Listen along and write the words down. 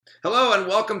Hello and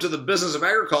welcome to the Business of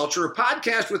Agriculture, a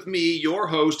podcast with me, your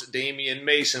host, Damian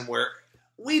Mason, where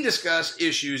we discuss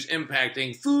issues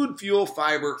impacting food, fuel,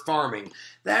 fiber, farming.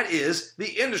 That is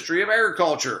the industry of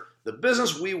agriculture, the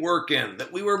business we work in,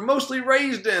 that we were mostly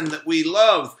raised in, that we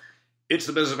love. It's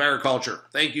the business of agriculture.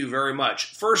 Thank you very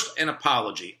much. First, an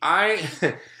apology.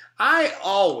 I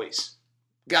always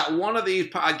got one of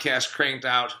these podcasts cranked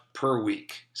out per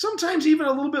week, sometimes even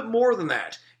a little bit more than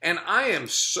that. And I am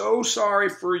so sorry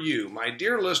for you, my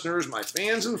dear listeners, my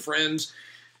fans and friends.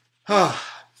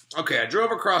 Okay, I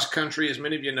drove across country. As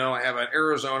many of you know, I have an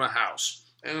Arizona house.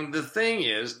 And the thing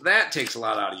is, that takes a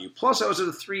lot out of you. Plus, I was at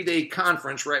a 3-day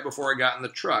conference right before I got in the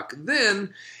truck.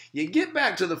 Then you get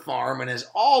back to the farm, and as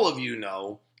all of you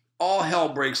know, all hell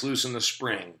breaks loose in the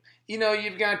spring. You know,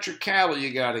 you've got your cattle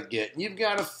you got to get, and you've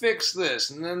got to fix this,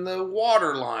 and then the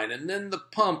water line, and then the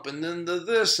pump, and then the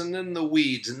this, and then the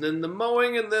weeds, and then the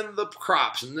mowing, and then the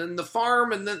crops, and then the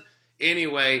farm, and then...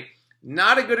 Anyway,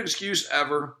 not a good excuse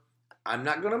ever. I'm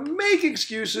not going to make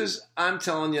excuses. I'm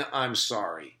telling you, I'm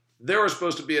sorry. There was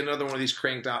supposed to be another one of these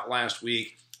cranked out last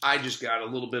week. I just got a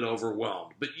little bit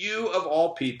overwhelmed. But you, of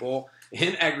all people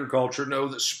in agriculture, know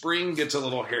that spring gets a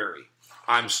little hairy.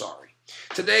 I'm sorry.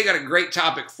 Today, I got a great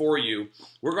topic for you.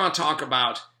 We're going to talk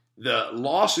about the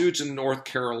lawsuits in North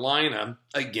Carolina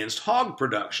against hog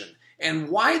production and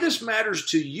why this matters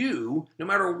to you no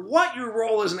matter what your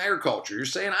role is in agriculture. You're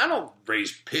saying, I don't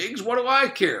raise pigs. What do I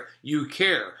care? You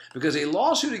care, because a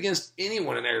lawsuit against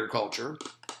anyone in agriculture,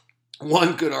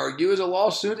 one could argue, is a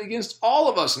lawsuit against all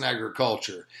of us in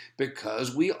agriculture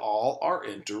because we all are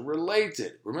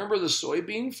interrelated. Remember, the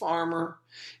soybean farmer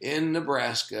in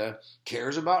Nebraska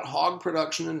cares about hog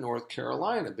production in North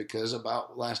Carolina because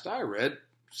about, last I read,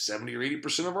 70 or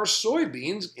 80% of our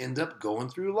soybeans end up going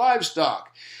through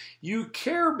livestock. You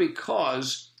care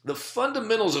because the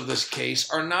fundamentals of this case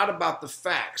are not about the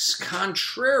facts,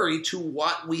 contrary to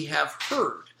what we have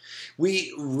heard.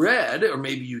 We read, or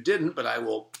maybe you didn't, but I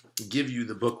will give you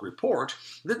the book report,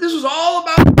 that this was all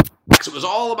about facts. It was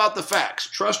all about the facts.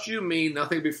 Trust you me,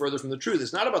 nothing could be further from the truth.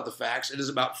 It's not about the facts. It is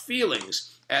about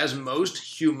feelings, as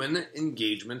most human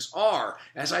engagements are.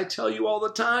 As I tell you all the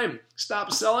time,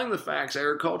 stop selling the facts,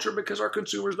 agriculture, because our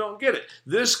consumers don't get it.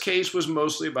 This case was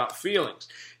mostly about feelings.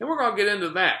 And we're going to get into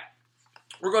that.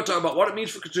 We're going to talk about what it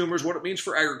means for consumers, what it means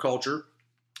for agriculture,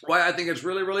 why I think it's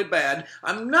really, really bad.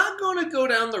 I'm not going to go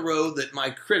down the road that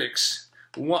my critics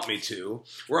want me to,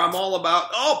 where I'm all about,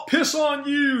 oh, piss on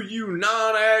you, you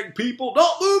non-ag people.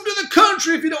 Don't move to the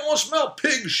country if you don't want to smell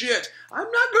pig shit.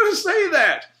 I'm not going to say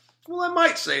that. Well, I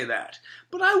might say that.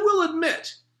 But I will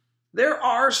admit, there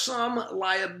are some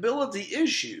liability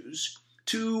issues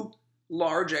to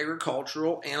large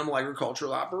animal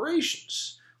agricultural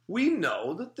operations. We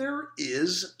know that there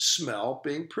is smell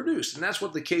being produced, and that's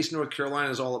what the case in North Carolina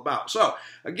is all about. So,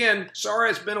 again, sorry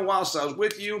it's been a while since I was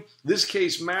with you. This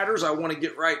case matters. I want to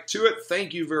get right to it.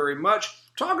 Thank you very much.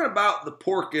 Talking about the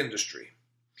pork industry.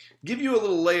 Give you a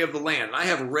little lay of the land. I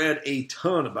have read a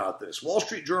ton about this. Wall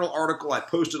Street Journal article I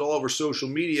posted all over social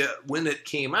media when it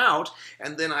came out,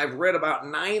 and then I've read about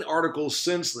 9 articles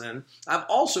since then. I've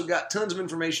also got tons of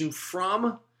information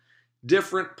from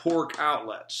different pork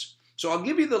outlets. So I'll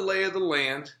give you the lay of the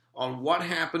land on what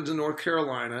happens in North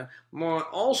Carolina. I'm going to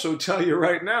also tell you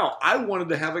right now, I wanted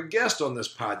to have a guest on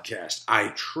this podcast. I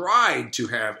tried to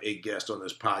have a guest on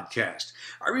this podcast.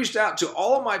 I reached out to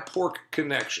all of my pork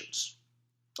connections.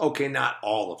 Okay, not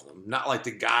all of them. Not like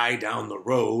the guy down the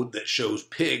road that shows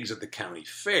pigs at the county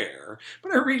fair.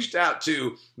 But I reached out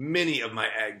to many of my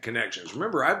ag connections.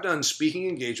 Remember, I've done speaking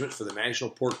engagements for the National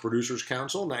Pork Producers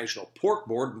Council, National Pork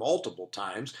Board multiple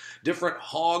times, different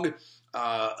hog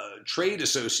trade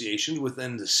associations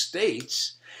within the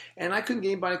states, and I couldn't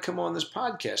get anybody to come on this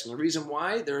podcast. And the reason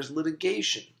why, there's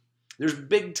litigation. There's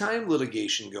big time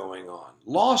litigation going on.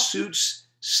 Lawsuits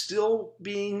still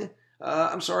being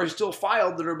still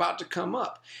filed that are about to come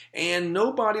up. And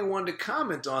nobody wanted to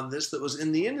comment on this that was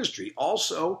in the industry.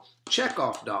 Also,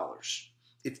 checkoff dollars.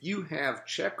 If you have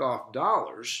checkoff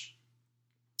dollars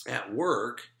at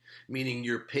work, meaning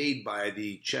you're paid by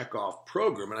the checkoff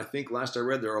program, and I think last I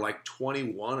read there are like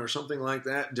 21 or something like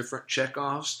that, different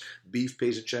checkoffs. Beef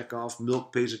pays a checkoff,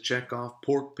 milk pays a checkoff,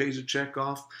 pork pays a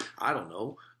checkoff. I don't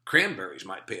know, cranberries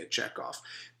might pay a checkoff.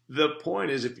 The point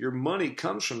is, if your money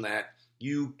comes from that,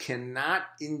 you cannot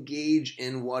engage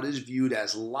in what is viewed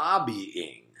as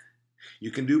lobbying.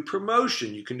 You can do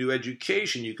promotion, you can do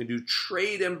education, you can do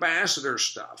trade ambassador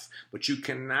stuff, but you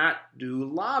cannot do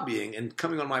lobbying. And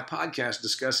coming on my podcast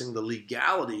discussing the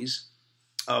legalities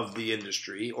of the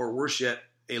industry, or worse yet,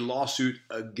 a lawsuit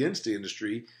against the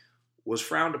industry, was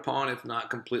frowned upon, if not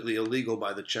completely illegal,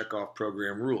 by the checkoff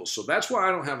program rules. So that's why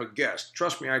I don't have a guest.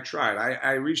 Trust me, I tried.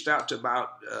 I reached out to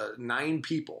about 9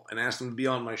 people and asked them to be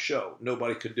on my show.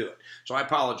 Nobody could do it. So I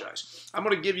apologize. I'm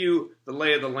going to give you the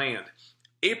lay of the land.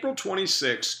 April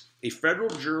 26th, a federal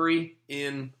jury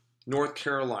in North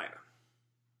Carolina,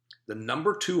 the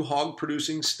number 2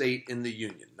 hog-producing state in the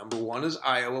union. Number 1 is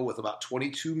Iowa with about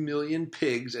 22 million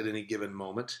pigs at any given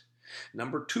moment.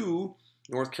 Number 2,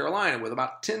 North Carolina with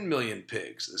about 10 million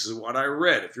pigs. This is what I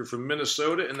read. If you're from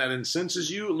Minnesota and that incenses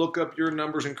you, look up your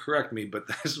numbers and correct me, but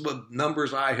that's what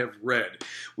numbers I have read.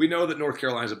 We know that North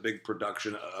Carolina is a big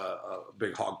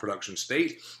big hog production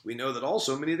state. We know that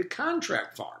also many of the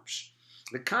contract farms,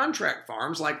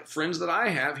 like friends that I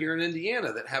have here in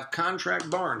Indiana that have contract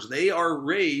barns, they are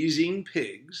raising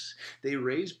pigs. They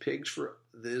raise pigs for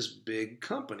these big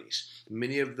companies.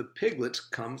 Many of the piglets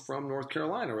come from North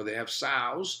Carolina, where they have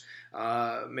sows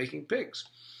making pigs.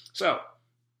 So,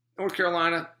 North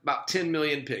Carolina, about 10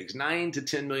 million pigs, 9 to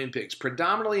 10 million pigs,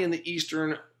 predominantly in the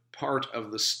eastern part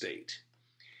of the state.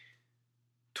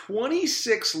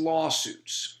 26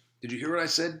 lawsuits. Did you hear what I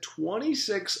said?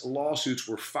 26 lawsuits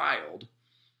were filed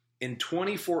in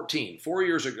 2014, 4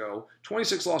 years ago,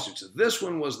 26 lawsuits. This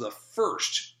one was the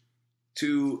first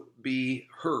to be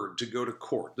heard, to go to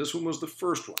court. This one was the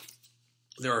first one.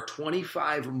 There are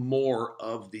 25 more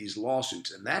of these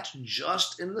lawsuits, and that's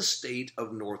just in the state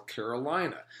of North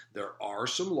Carolina. There are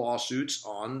some lawsuits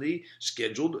on the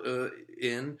scheduled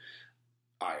in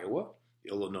Iowa,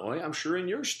 Illinois, I'm sure in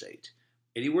your state.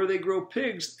 Anywhere they grow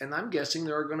pigs, and I'm guessing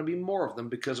there are going to be more of them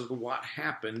because of what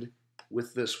happened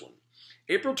with this one.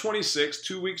 April 26,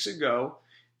 2 weeks ago,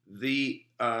 the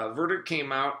verdict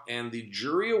came out, and the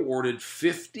jury awarded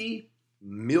 $50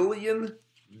 million.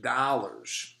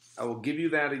 I will give you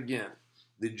that again.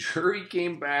 The jury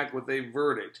came back with a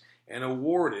verdict and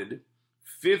awarded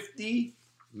 $50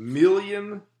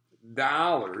 million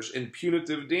in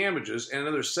punitive damages and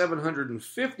another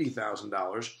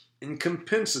 $750,000 in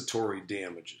compensatory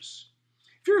damages.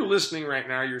 If you're listening right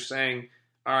now, you're saying,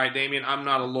 all right, Damien, I'm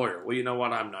not a lawyer. Well, you know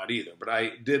what? I'm not either. But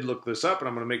I did look this up, and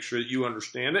I'm going to make sure that you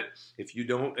understand it. If you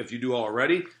do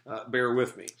already, bear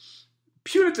with me.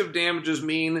 Punitive damages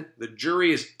mean the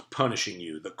jury is punishing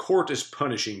you. The court is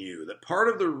punishing you. That part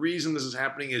of the reason this is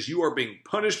happening is you are being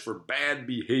punished for bad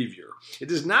behavior. It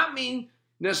does not mean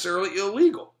necessarily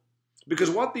illegal, because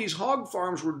what these hog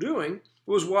farms were doing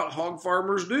was what hog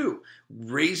farmers do,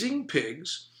 raising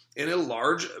pigs in a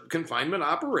large confinement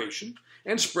operation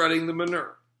and spreading the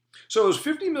manure. So it was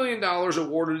 $50 million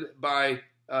awarded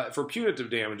for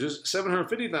punitive damages,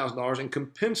 $750,000 in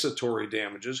compensatory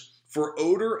damages for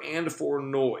odor and for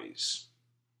noise.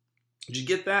 Did you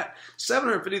get that?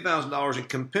 $750,000 in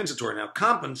compensatory. Now,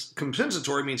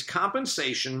 compensatory means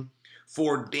compensation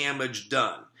for damage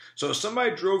done. So if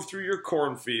somebody drove through your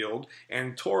cornfield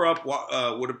and tore up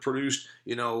what would have produced,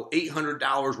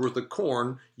 $800 worth of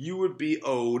corn, you would be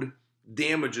owed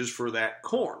damages for that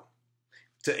corn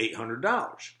to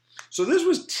 $800. So this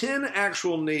was 10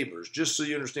 actual neighbors, just so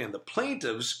you understand. The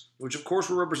plaintiffs, which of course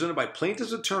were represented by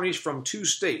plaintiffs' attorneys from 2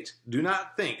 states, do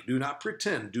not think, do not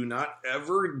pretend, do not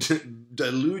ever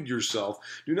delude yourself.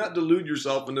 Do not delude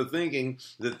yourself into thinking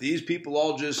that these people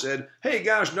all just said, hey,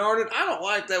 gosh darn it, I don't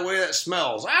like that way that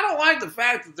smells. I don't like the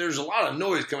fact that there's a lot of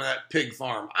noise coming out of that pig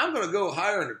farm. I'm going to go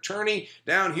hire an attorney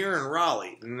down here in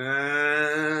Raleigh.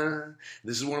 Nah,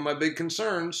 this is one of my big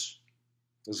concerns.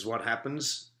 This is what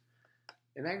happens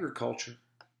in agriculture.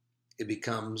 It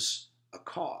becomes a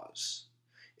cause.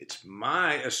 It's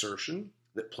my assertion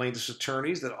that plaintiffs'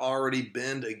 attorneys that already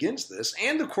bend against this,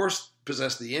 and of course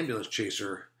possess the ambulance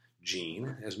chaser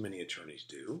gene, as many attorneys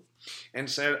do, and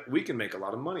said, we can make a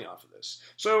lot of money off of this.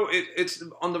 So it's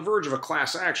on the verge of a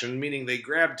class action, meaning they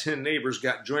grabbed 10 neighbors,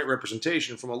 got joint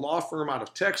representation from a law firm out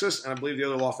of Texas, and I believe the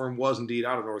other law firm was indeed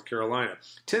out of North Carolina.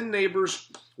 10 neighbors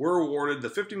were awarded the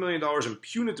 $50 million in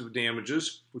punitive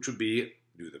damages, which would be,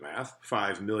 do the math,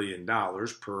 $5 million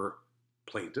per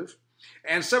plaintiff,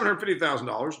 and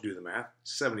 $750,000, do the math,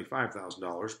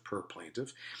 $75,000 per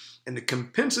plaintiff. And the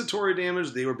compensatory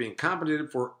damage, they were being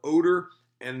compensated for odor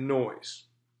and noise.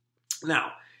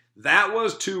 Now, that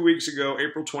was 2 weeks ago,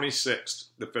 April 26th.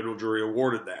 The federal jury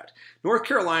awarded that. North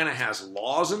Carolina has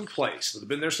laws in place that have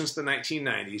been there since the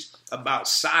 1990s about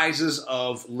sizes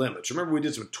of limits. Remember, we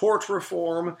did some tort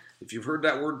reform. If you've heard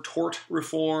that word, tort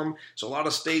reform. So a lot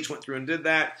of states went through and did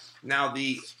that. Now,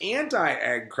 the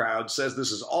anti-ag crowd says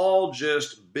this is all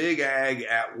just big ag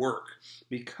at work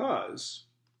because,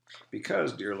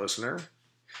 dear listener,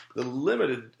 the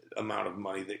limited amount of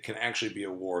money that can actually be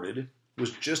awarded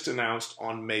was just announced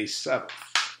on May 7th.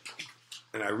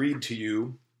 And I read to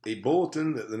you a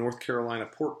bulletin that the North Carolina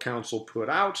Pork Council put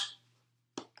out.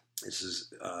 This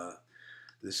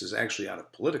is actually out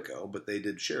of Politico, but they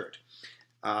did share it.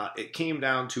 It came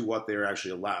down to what they are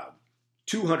actually allowed.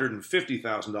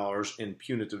 $250,000 in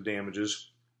punitive damages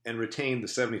and retained the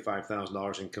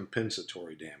 $75,000 in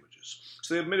compensatory damages.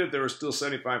 So they admitted there was still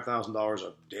 $75,000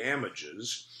 of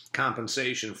damages,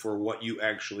 compensation for what you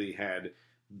actually had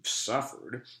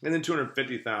suffered, and then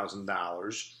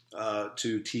 $250,000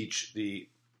 to teach the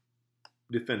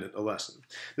defendant a lesson.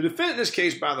 The defendant in this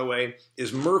case, by the way,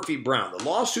 is Murphy Brown. The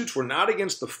lawsuits were not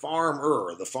against the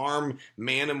farmer, the farm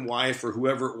man and wife, or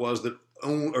whoever it was that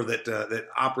owned or that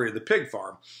operated the pig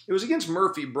farm. It was against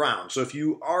Murphy Brown. So if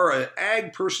you are an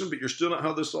ag person, but you're still don't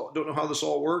know how this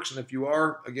all works, and if you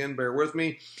are, again, bear with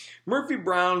me. Murphy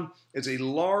Brown is a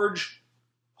large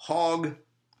hog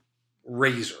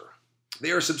raiser.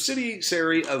 They are a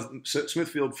subsidiary of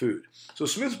Smithfield Food. So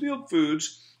Smithfield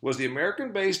Foods was the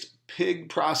American-based pig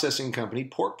processing company,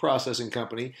 pork processing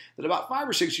company, that about 5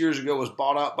 or 6 years ago was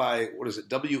bought out by,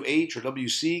 WH or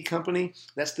WC company?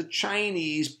 That's the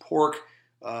Chinese pork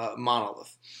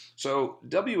monolith. So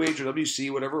WH or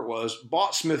WC, whatever it was,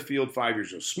 bought Smithfield 5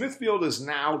 years ago. Smithfield is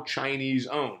now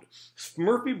Chinese-owned.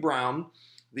 Murphy Brown,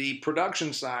 the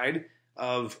production side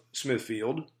of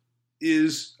Smithfield,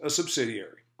 is a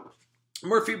subsidiary.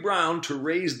 Murphy Brown, to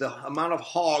raise the amount of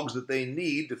hogs that they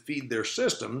need to feed their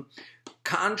system,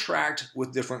 contract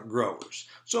with different growers.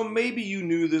 So maybe you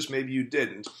knew this, maybe you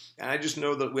didn't. And I just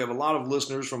know that we have a lot of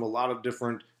listeners from a lot of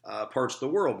different parts of the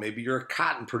world. Maybe you're a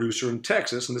cotton producer in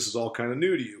Texas, and this is all kind of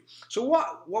new to you. So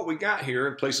what we got here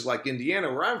in places like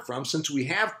Indiana, where I'm from, since we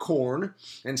have corn,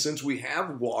 and since we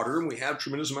have water, and we have a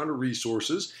tremendous amount of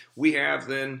resources, we have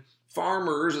then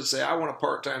farmers that say, I want a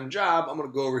part-time job. I'm going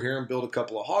to go over here and build a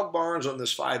couple of hog barns on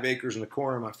this 5 acres in the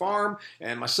corner of my farm,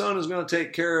 and my son is going to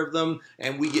take care of them,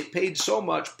 and we get paid so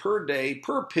much per day,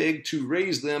 per pig to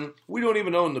raise them. We don't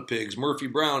even own the pigs. Murphy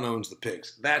Brown owns the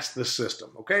pigs. That's the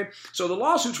system, okay? So the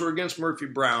lawsuits were against Murphy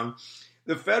Brown.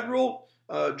 The federal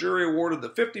jury awarded the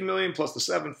 $50 million plus the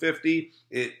 $750.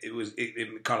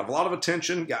 It caught a lot of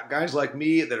attention. Got guys like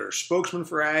me that are spokesmen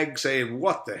for ag saying,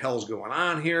 what the hell's going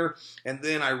on here? And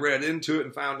then I read into it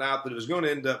and found out that it was going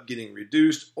to end up getting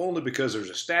reduced only because there's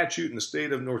a statute in the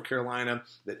state of North Carolina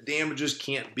that damages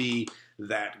can't be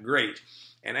that great.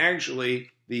 And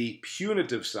actually, the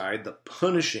punitive side, the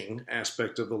punishing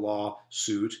aspect of the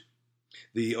lawsuit,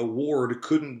 the award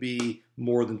couldn't be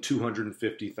more than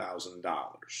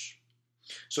 $250,000.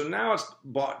 So now it's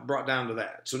brought down to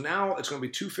that. So now it's going to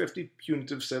be $250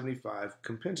 punitive, $75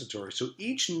 compensatory. So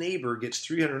each neighbor gets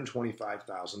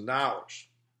 $325,000.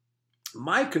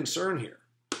 My concern here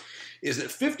is that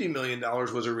 $50 million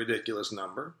was a ridiculous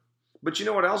number. But you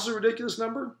know what else is a ridiculous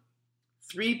number?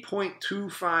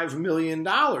 $3.25 million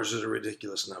is a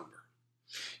ridiculous number.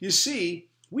 You see,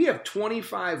 we have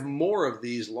 25 more of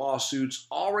these lawsuits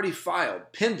already filed,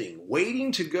 pending,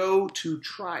 waiting to go to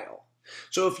trial.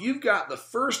 So if you've got the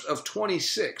first of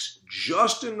 26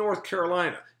 just in North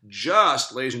Carolina,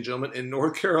 ladies and gentlemen, in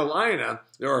North Carolina,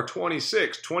 there are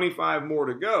 26, 25 more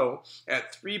to go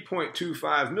at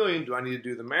 $3.25 million. Do I need to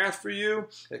do the math for you?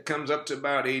 It comes up to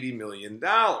about $80 million.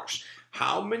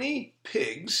 How many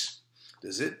pigs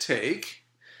does it take?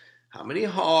 How many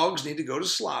hogs need to go to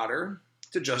slaughter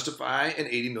to justify an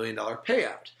 $80 million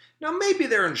payout? Now, maybe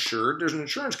they're insured. There's an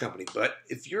insurance company. But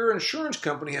if your insurance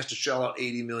company has to shell out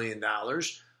 $80 million,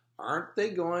 aren't they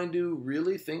going to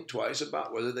really think twice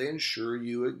about whether they insure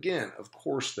you again? Of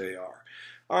course they are.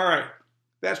 All right.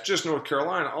 That's just North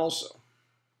Carolina also.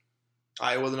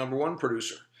 Iowa, the #1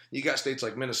 producer. You got states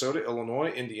like Minnesota, Illinois,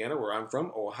 Indiana, where I'm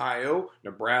from, Ohio,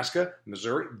 Nebraska,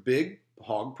 Missouri, big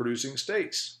hog producing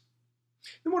states.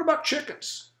 Then what about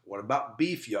chickens? What about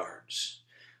beef yards?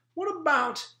 What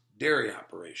about dairy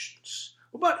operations?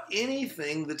 What about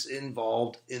anything that's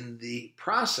involved in the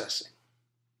processing?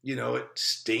 You know, it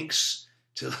stinks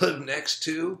to live next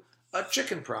to a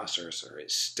chicken processor. It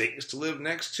stinks to live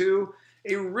next to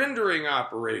a rendering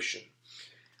operation.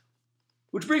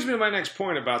 Which brings me to my next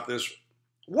point about this.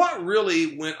 What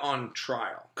really went on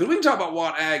trial? Because we can talk about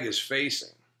what ag is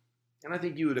facing. And I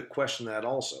think you would question that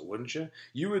also, wouldn't you?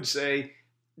 You would say,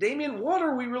 Damien, what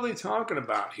are we really talking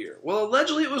about here? Well,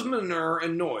 allegedly it was manure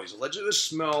and noise. Allegedly it was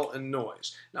smell and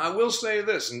noise. Now, I will say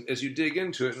this, and as you dig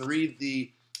into it and read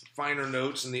the finer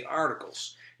notes in the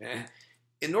articles.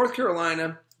 In North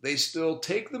Carolina, they still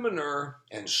take the manure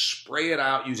and spray it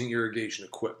out using irrigation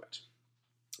equipment.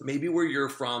 Maybe where you're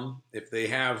from, if they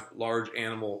have large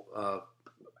animal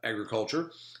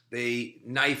agriculture, they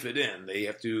knife it in. They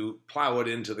have to plow it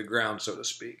into the ground, so to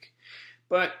speak.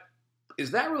 But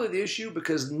is that really the issue?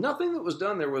 Because nothing that was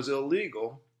done there was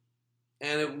illegal.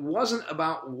 And it wasn't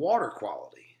about water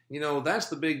quality. That's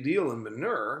the big deal in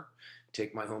manure.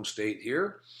 Take my home state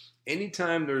here.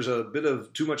 Anytime there's a bit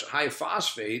of too much high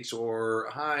phosphates or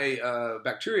high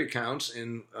bacteria counts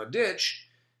in a ditch,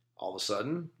 all of a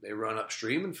sudden they run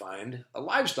upstream and find a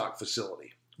livestock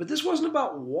facility. But this wasn't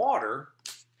about water.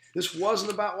 This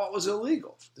wasn't about what was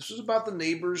illegal. This was about the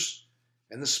neighbors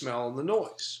and the smell and the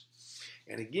noise.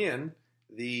 And again,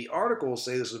 the articles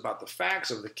say this is about the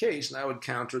facts of the case, and I would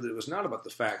counter that it was not about the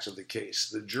facts of the case.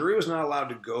 The jury was not allowed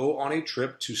to go on a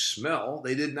trip to smell.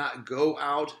 They did not go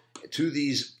out to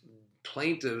these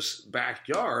plaintiff's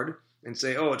backyard and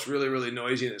say, oh, it's really, really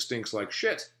noisy and it stinks like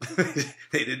shit.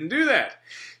 They didn't do that.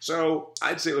 So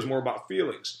I'd say it was more about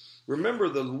feelings. Remember,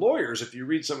 the lawyers, if you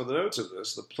read some of the notes of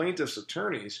this, the plaintiff's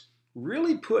attorneys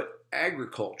really put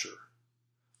agriculture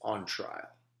on trial.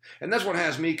 And that's what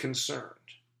has me concerned.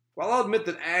 While I'll admit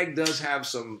that ag does have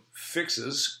some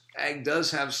fixes, ag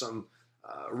does have some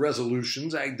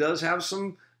resolutions, ag does have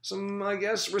some, I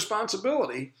guess,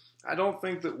 responsibility, I don't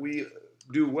think that we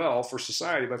do well for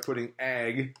society by putting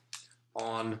ag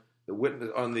on the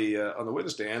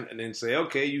witness stand and then say,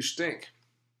 okay, you stink.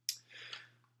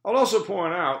 I'll also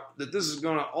point out that this is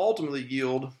going to ultimately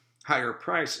yield higher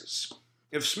prices.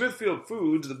 If Smithfield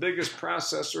Foods, the biggest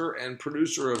processor and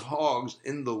producer of hogs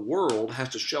in the world, has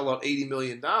to shell out $80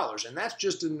 million, and that's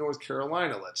just in North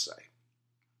Carolina, let's say,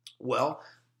 well,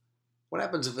 what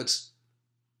happens if it's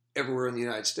everywhere in the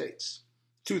United States?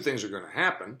 Two things are going to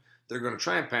happen. They're going to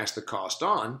try and pass the cost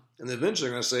on, and eventually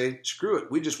they're going to say, screw it,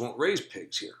 we just won't raise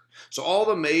pigs here. So all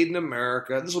the made in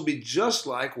America, this will be just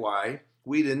like why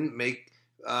we didn't make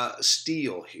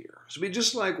steel here. This will be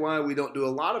just like why we don't do a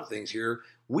lot of things here.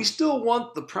 We still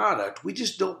want the product, we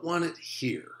just don't want it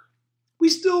here. We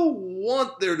still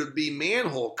want there to be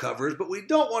manhole covers, but we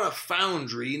don't want a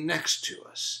foundry next to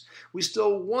us. We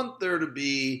still want there to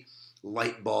be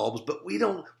light bulbs, but we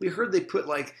heard they put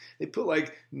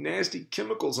like nasty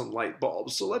chemicals in light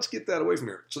bulbs, so let's get that away from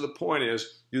here. So the point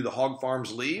is, do the hog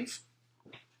farms leave?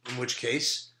 In which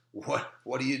case,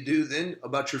 what do you do then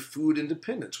about your food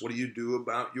independence? What do you do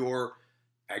about your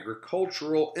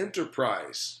agricultural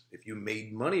enterprise if you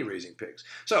made money raising pigs?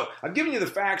 So I've given you the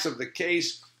facts of the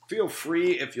case. Feel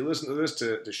free, if you listen to this,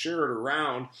 to share it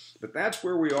around. But that's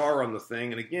where we are on the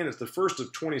thing. And again, it's the first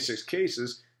of 26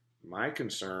 cases. My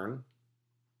concern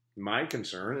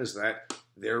is that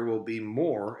there will be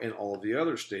more in all of the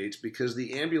other states because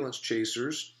the ambulance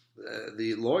chasers,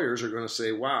 the lawyers are going to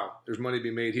say, wow, there's money to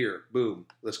be made here. Boom,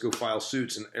 let's go file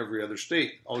suits in every other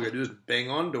state. All you got to do is bang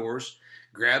on doors,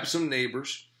 grab some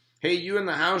neighbors. Hey, you in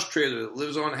the house trailer that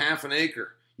lives on half an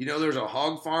acre, you know there's a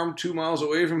hog farm 2 miles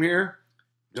away from here?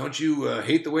 Don't you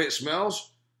hate the way it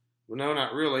smells? Well, no,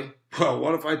 not really. Well,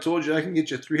 what if I told you I can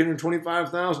get you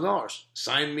 $325,000?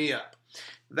 Sign me up.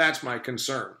 That's my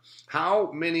concern. How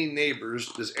many neighbors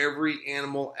does every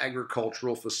animal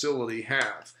agricultural facility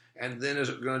have? And then is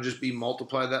it going to just be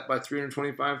multiply that by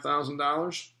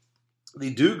 $325,000?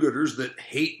 The do-gooders that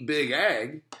hate big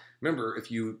ag, remember, if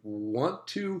you want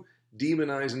to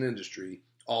demonize an industry,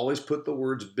 always put the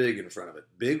words big in front of it.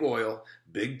 Big oil,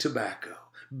 big tobacco,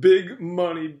 big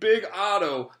money, big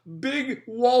auto, big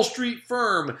Wall Street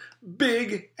firm,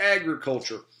 big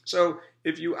agriculture. So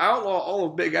if you outlaw all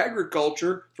of big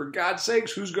agriculture, for God's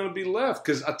sakes, who's going to be left?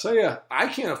 Because I tell you, I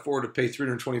can't afford to pay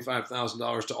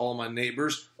 $325,000 to all my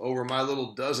neighbors over my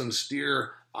little dozen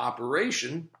steer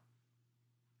operation.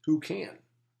 Who can?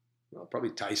 Well, probably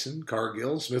Tyson,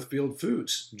 Cargill, Smithfield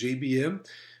Foods, JBM,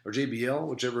 or JBL,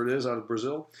 whichever it is, out of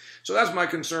Brazil. So that's my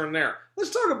concern there.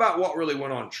 Let's talk about what really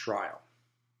went on trial.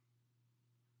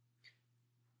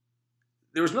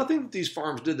 There was nothing that these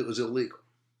farms did that was illegal.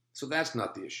 So that's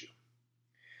not the issue.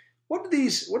 What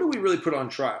do we really put on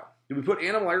trial? Do we put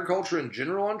animal agriculture in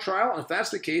general on trial? And if that's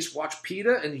the case, watch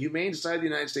PETA and the Humane Society of the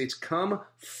United States come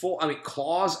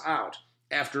claws out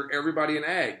after everybody in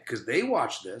ag, because they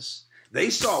watched this, they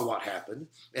saw what happened,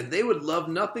 and they would love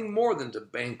nothing more than to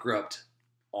bankrupt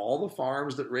all the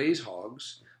farms that raise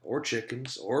hogs or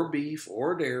chickens or beef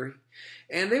or dairy,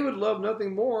 and they would love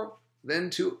nothing more than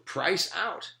to price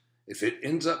out. If it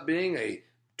ends up being a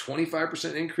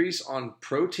 25% increase on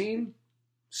protein,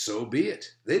 so be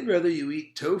it. They'd rather you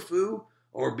eat tofu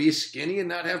or be skinny and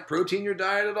not have protein in your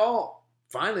diet at all.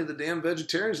 Finally, the damn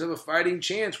vegetarians have a fighting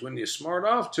chance. When you smart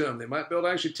off to them, they might be able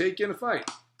to actually take you in a fight.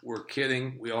 We're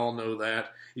kidding. We all know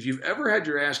that. If you've ever had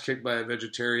your ass kicked by a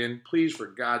vegetarian, please, for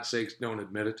God's sakes, don't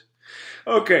admit it.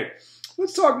 Okay,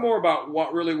 let's talk more about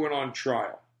what really went on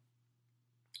trial.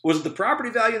 Was it the property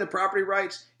value and the property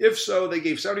rights? If so, they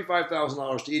gave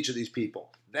 $75,000 to each of these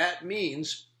people. That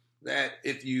means that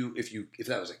if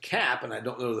that was a cap, and I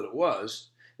don't know that it was,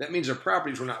 That means their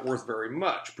properties were not worth very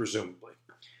much, presumably.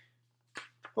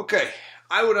 Okay,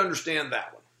 I would understand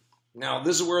that one. Now,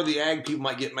 this is where the ag people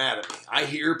might get mad at me. I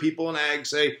hear people in ag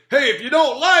say, hey, if you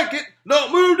don't like it,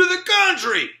 don't move to the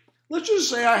country. Let's just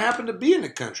say I happen to be in the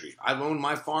country. I've owned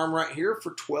my farm right here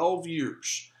for 12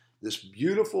 years. This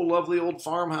beautiful, lovely old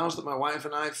farmhouse that my wife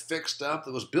and I fixed up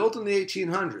that was built in the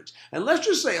 1800s. And let's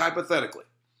just say, hypothetically,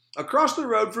 across the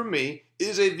road from me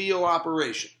is a veal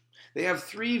operation. They have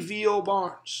 3 veal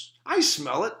barns. I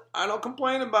smell it. I don't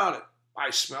complain about it. I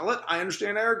smell it. I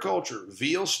understand agriculture.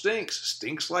 Veal stinks.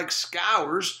 Stinks like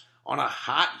scours on a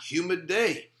hot, humid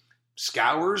day.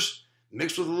 Scours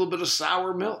mixed with a little bit of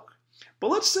sour milk. But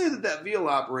let's say that veal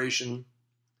operation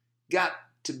got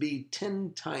to be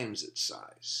 10 times its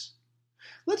size.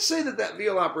 Let's say that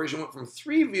veal operation went from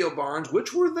 3 veal barns,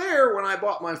 which were there when I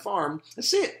bought my farm. Let's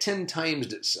say it 10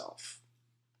 times itself.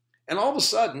 And all of a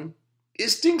sudden, it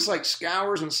stinks like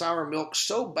scours and sour milk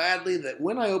so badly that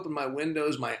when I open my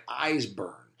windows, my eyes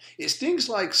burn. It stinks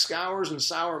like scours and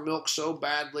sour milk so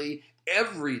badly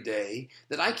every day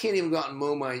that I can't even go out and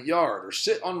mow my yard or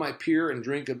sit on my pier and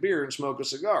drink a beer and smoke a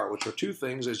cigar, which are 2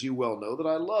 things, as you well know, that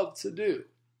I love to do.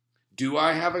 Do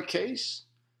I have a case?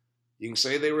 You can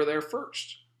say they were there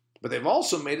first. But they've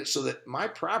also made it so that my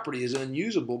property is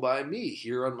unusable by me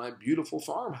here on my beautiful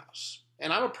farmhouse.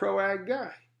 And I'm a pro-ag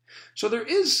guy. So there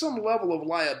is some level of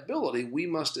liability we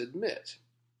must admit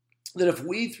that if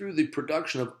we, through the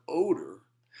production of odor,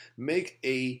 make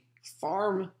a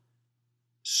farm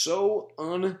so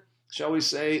shall we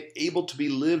say, able to be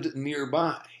lived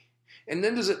nearby. And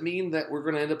then does it mean that we're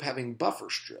going to end up having buffer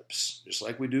strips, just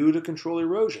like we do to control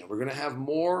erosion? We're going to have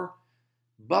more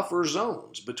buffer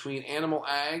zones between animal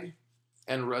ag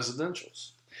and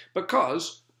residentials.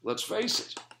 Because, let's face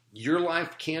it, your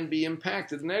life can be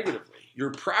impacted negatively.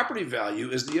 Your property value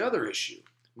is the other issue.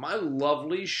 My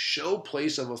lovely show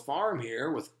place of a farm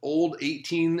here with old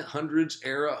 1800s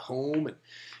era home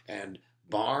and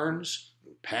barns,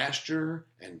 and pasture,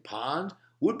 and pond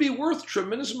would be worth a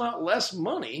tremendous amount less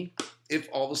money if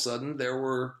all of a sudden there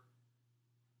were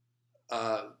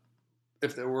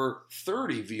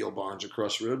 30 veal barns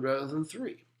across the road rather than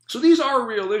 3. So these are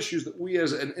real issues that we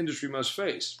as an industry must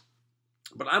face.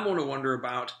 But I'm going to wonder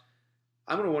about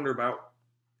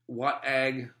what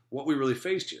we really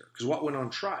faced here, because what went on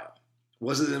trial?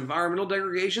 Was it environmental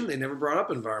degradation? They never brought up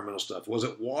environmental stuff. Was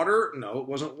it water? No, it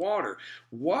wasn't water.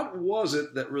 What was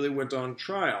it that really went on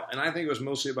trial? And I think it was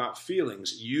mostly about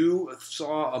feelings. You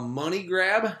saw a money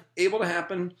grab able to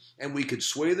happen, and we could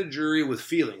sway the jury with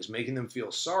feelings, making them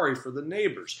feel sorry for the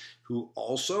neighbors, who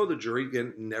also, the jury,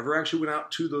 again, never actually went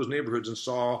out to those neighborhoods and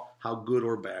saw how good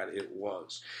or bad it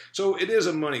was. So it is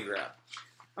a money grab.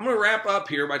 I'm going to wrap up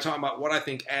here by talking about what I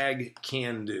think ag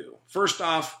can do. First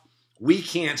off, we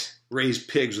can't raise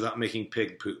pigs without making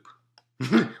pig poop.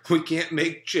 We can't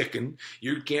make chicken.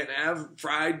 You can't have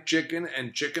fried chicken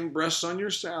and chicken breasts on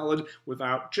your salad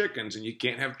without chickens. And you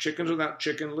can't have chickens without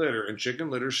chicken litter, and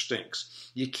chicken litter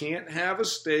stinks. You can't have a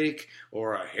steak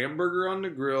or a hamburger on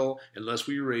the grill unless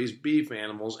we raise beef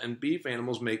animals, and beef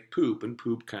animals make poop, and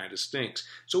poop kind of stinks.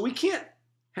 So we can't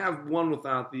have one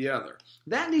without the other.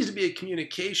 That needs to be a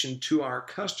communication to our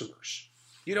customers.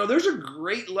 You know, there's a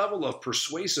great level of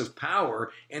persuasive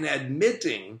power in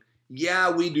admitting, yeah,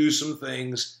 we do some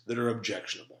things that are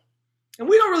objectionable. And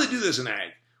we don't really do this in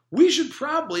ag. We should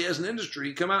probably, as an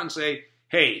industry, come out and say,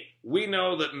 hey, we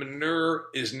know that manure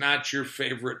is not your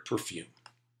favorite perfume,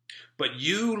 but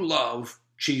you love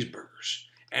cheeseburgers.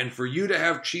 And for you to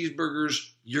have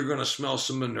cheeseburgers, you're going to smell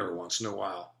some manure once in a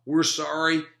while. We're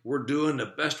sorry. We're doing the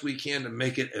best we can to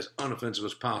make it as unoffensive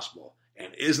as possible.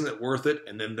 And isn't it worth it?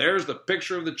 And then there's the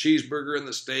picture of the cheeseburger and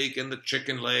the steak and the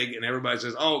chicken leg, and everybody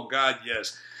says, oh, God,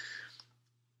 yes.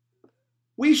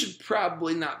 We should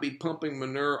probably not be pumping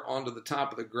manure onto the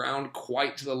top of the ground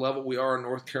quite to the level we are in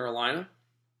North Carolina.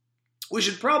 We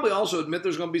should probably also admit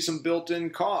there's going to be some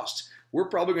built-in costs. We're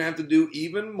probably going to have to do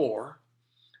even more.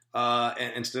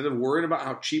 And instead of worrying about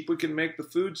how cheap we can make the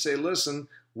food, say, listen,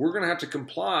 we're going to have to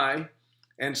comply.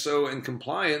 And so in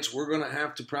compliance, we're going to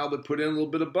have to probably put in a little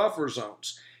bit of buffer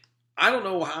zones. I don't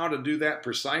know how to do that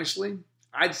precisely.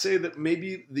 I'd say that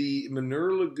maybe the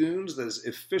manure lagoons, as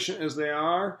efficient as they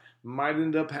are, might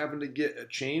end up having to get a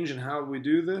change in how we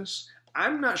do this.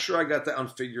 I'm not sure I got that one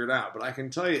figured out, but I can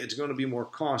tell you it's going to be more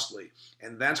costly.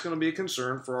 And that's going to be a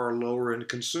concern for our lower-end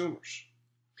consumers.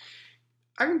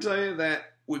 I can tell you that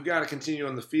we've got to continue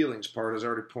on the feelings part, as I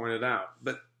already pointed out.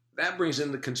 But that brings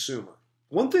in the consumer.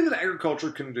 One thing that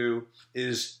agriculture can do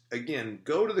is, again,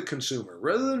 go to the consumer.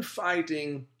 Rather than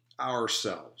fighting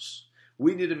ourselves,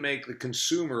 we need to make the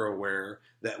consumer aware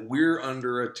that we're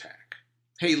under attack.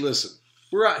 Hey, listen,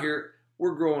 We're out here,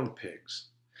 we're growing pigs.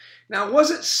 Now,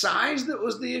 was it size that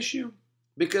was the issue?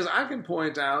 Because I can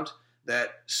point out that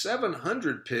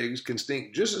 700 pigs can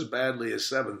stink just as badly as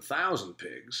 7,000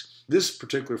 pigs. This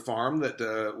particular farm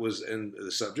that was in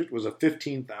the subject was a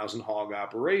 15,000 hog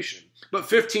operation.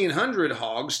 But 1,500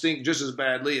 hogs stink just as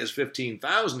badly as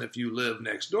 15,000 if you live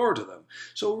next door to them.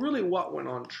 So really, what went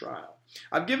on trial?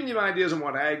 I've given you ideas on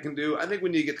what ag can do. I think we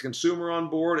need to get the consumer on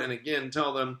board and again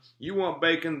tell them, you want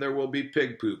bacon, there will be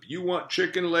pig poop. You want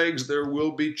chicken legs, there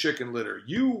will be chicken litter.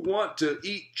 You want to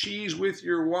eat cheese with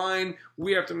your wine,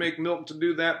 we have to make milk to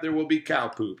do that, there will be cow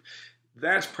poop.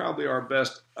 That's probably our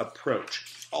best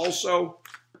approach. Also,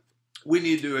 we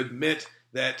need to admit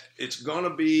that it's going to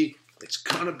be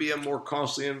a more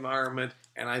costly environment,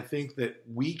 and I think that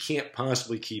we can't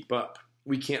possibly keep up.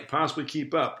 We can't possibly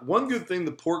keep up. One good thing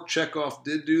the Pork Checkoff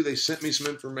did do, they sent me some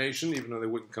information, even though they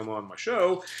wouldn't come on my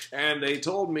show, and they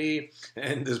told me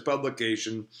in this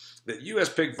publication that U.S.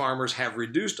 pig farmers have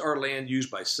reduced our land use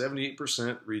by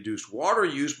 78%, reduced water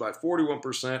use by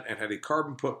 41%, and had a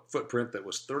carbon footprint that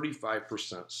was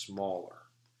 35% smaller.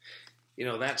 You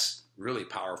know, that's really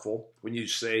powerful when you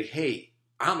say, hey,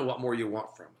 I don't know what more you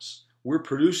want from us. We're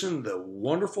producing the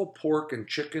wonderful pork and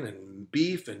chicken and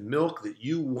beef and milk that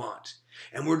you want.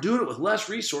 And we're doing it with less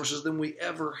resources than we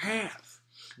ever have.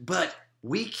 But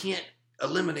we can't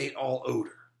eliminate all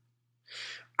odor.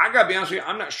 I got to be honest with you,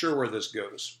 I'm not sure where this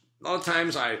goes. A lot of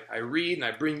times I read and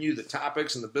I bring you the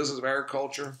topics in the business of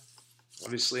agriculture.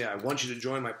 Obviously, I want you to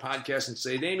join my podcast and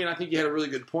say, Damien, I think you had a really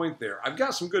good point there. I've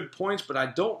got some good points, but I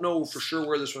don't know for sure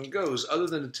where this one goes, other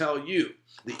than to tell you,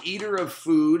 the eater of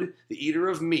food, the eater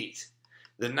of meat,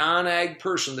 the non-ag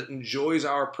person that enjoys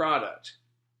our product,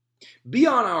 be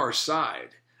on our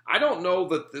side. I don't know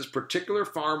that this particular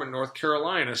farm in North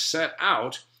Carolina set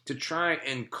out to try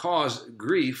and cause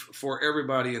grief for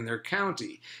everybody in their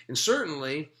county. And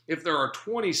certainly, if there are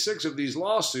 26 of these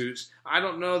lawsuits, I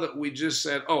don't know that we just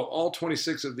said, oh, all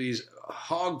 26 of these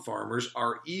hog farmers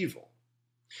are evil.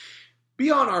 Be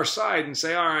on our side and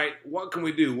say, all right, what can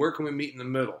we do? Where can we meet in the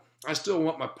middle? I still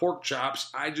want my pork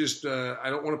chops. I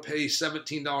don't want to pay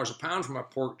 $17 a pound for my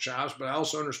pork chops, but I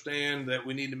also understand that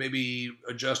we need to maybe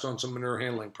adjust on some manure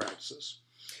handling practices.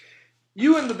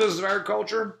 You in the business of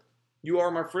agriculture, you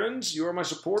are my friends, you are my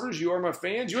supporters, you are my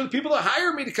fans, you are the people that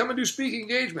hire me to come and do speaking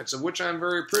engagements, of which I'm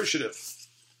very appreciative.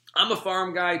 I'm a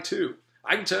farm guy too.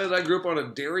 I can tell you that I grew up on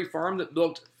a dairy farm that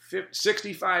milked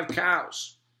 65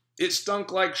 cows. It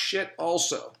stunk like shit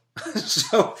also.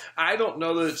 So I don't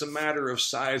know that it's a matter of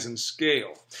size and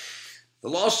scale. The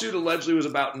lawsuit allegedly was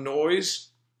about noise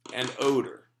and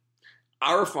odor.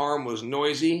 Our farm was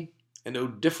noisy and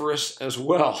odoriferous as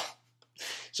well.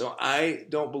 So I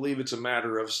don't believe it's a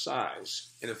matter of size.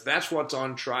 And if that's what's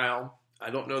on trial, I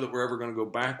don't know that we're ever going to go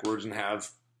backwards and have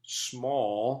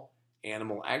small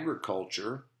animal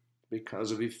agriculture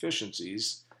because of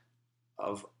efficiencies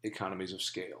of economies of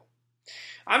scale.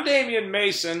 I'm Damien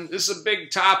Mason. This is a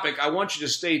big topic. I want you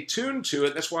to stay tuned to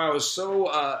it. That's why I was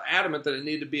so adamant that it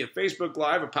needed to be a Facebook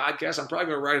Live, a podcast. I'm probably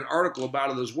going to write an article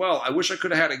about it as well. I wish I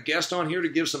could have had a guest on here to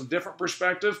give some different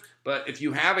perspective, but if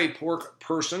you have a pork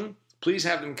person, please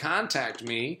have them contact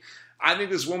me. I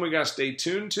think this is one we got to stay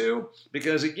tuned to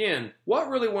because, again, what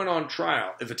really went on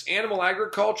trial? If it's animal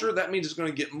agriculture, that means it's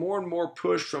going to get more and more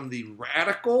push from the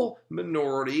radical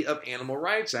minority of animal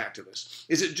rights activists.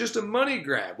 Is it just a money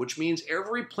grab, which means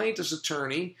every plaintiff's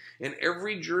attorney in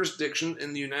every jurisdiction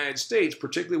in the United States,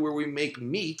 particularly where we make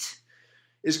meat,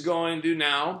 is going to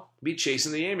now be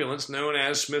chasing the ambulance known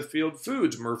as Smithfield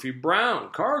Foods, Murphy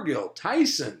Brown, Cargill,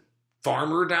 Tyson,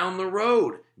 farmer down the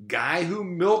road, guy who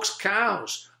milks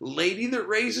cows, lady that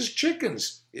raises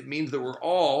chickens. It means that we're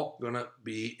all going to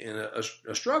be in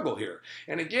a struggle here.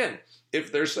 And again,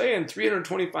 if they're saying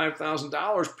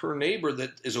 $325,000 per neighbor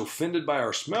that is offended by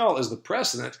our smell is the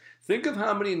precedent, think of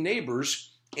how many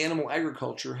neighbors animal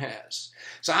agriculture has.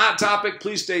 It's a hot topic.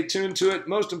 Please stay tuned to it.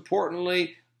 Most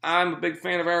importantly, I'm a big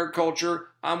fan of agriculture.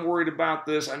 I'm worried about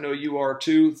this. I know you are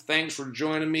too. Thanks for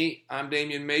joining me. I'm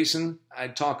Damien Mason. I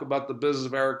talk about the business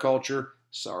of agriculture.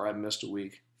 Sorry I missed a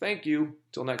week. Thank you.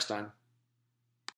 Till next time.